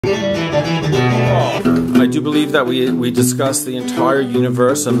do believe that we discussed the entire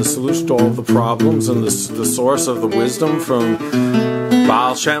universe and the solution to all of the problems and the source of the wisdom from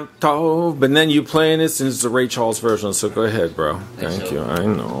Baal Shem Tov. But then you playing this, and it's the Rasy Charles version, so go ahead, bro. Thank you. I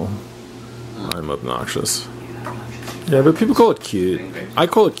know. I'm obnoxious. Yeah, but people call it cute. I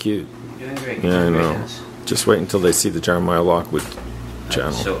call it cute. You're doing great. Yeah, I know. Just wait until they see the Jeremiah Lockwood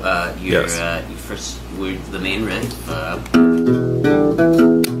channel. So, you first were the main riff.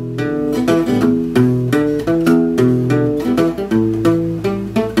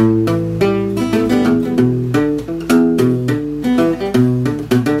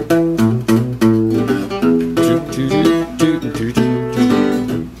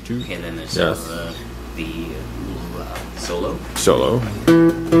 Okay, then there's the solo. Solo.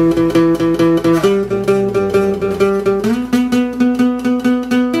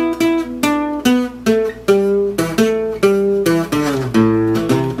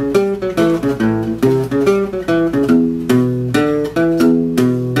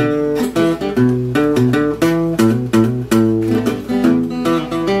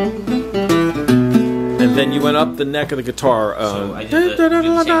 Then you went up the neck of the guitar. So I did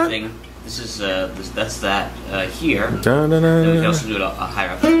the same thing. This is that's that here. Then we can also do it a higher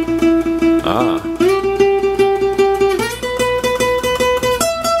up. Ah.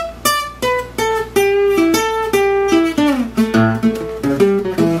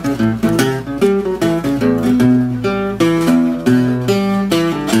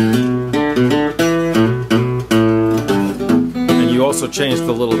 Also changed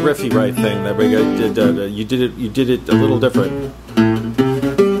the little riffy right thing that we did. You did it a little different.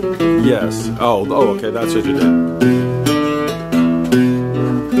 Yes. Oh, okay. That's what you did.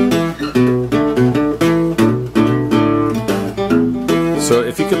 So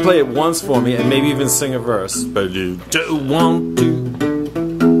if you could play it once for me and maybe even sing a verse, but you don't want to.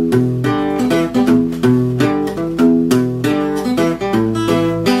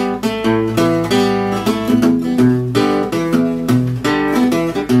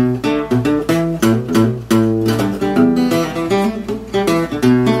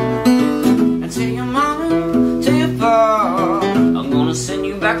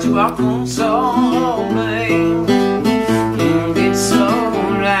 To our console, babe. It's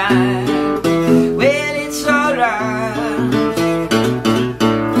alright. Well, it's alright.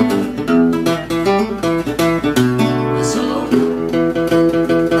 It's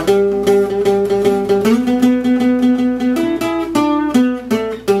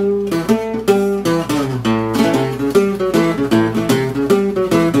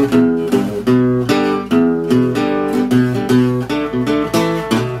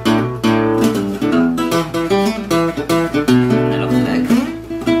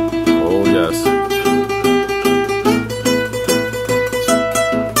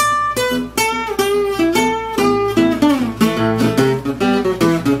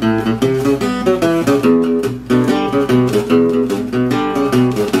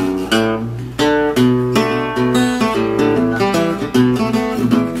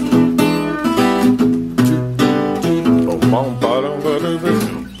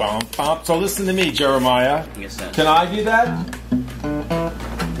So listen to me, Jeremiah. Yes, sir. Can I do that?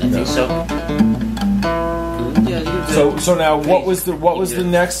 I think so. Yeah, so now what was the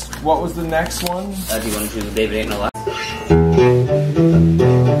next one? do you want to do the David Ain't No Lie?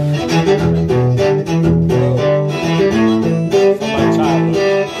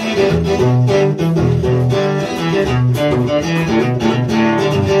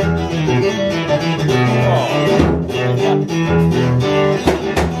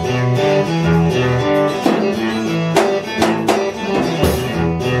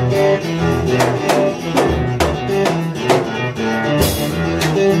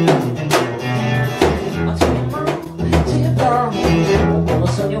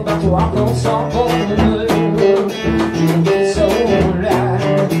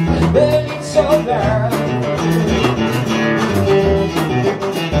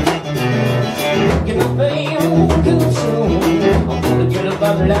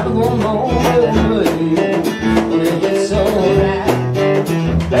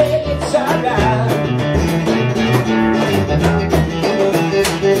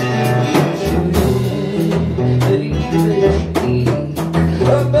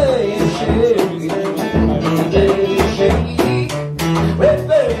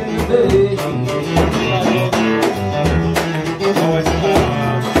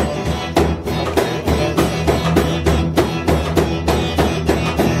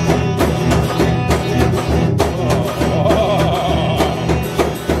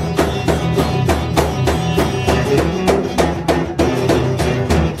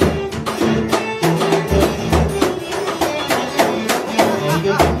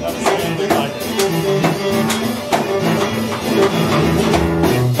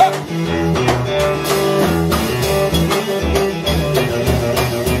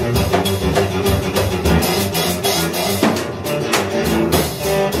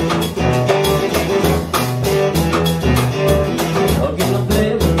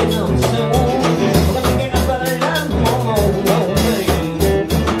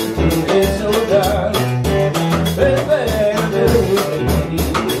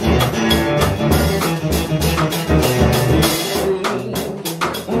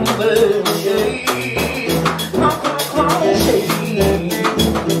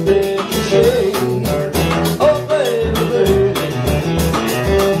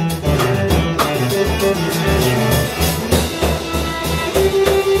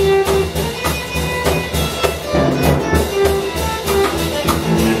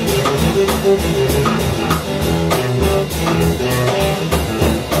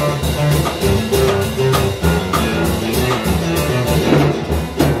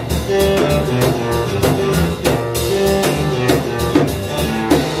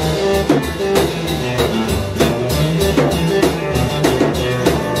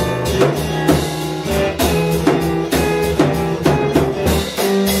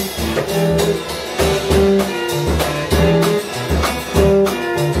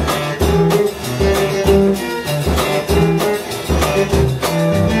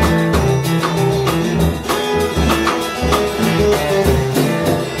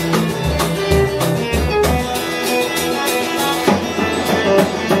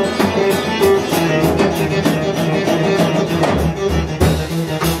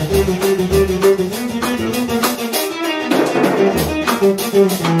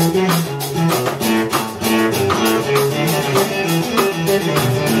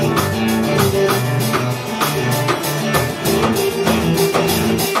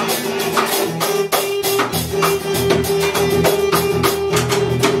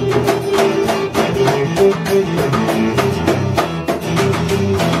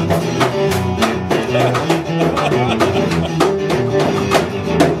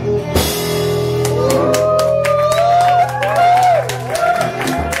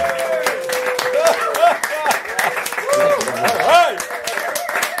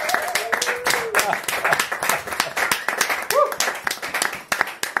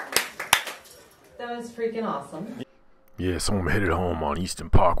 Freaking awesome. Yeah, so I'm headed home on Eastern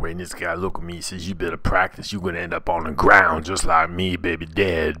Parkway, and this guy look at me and says, you better practice. You're going to end up on the ground just like me, baby.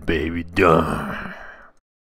 Dead, baby. Done.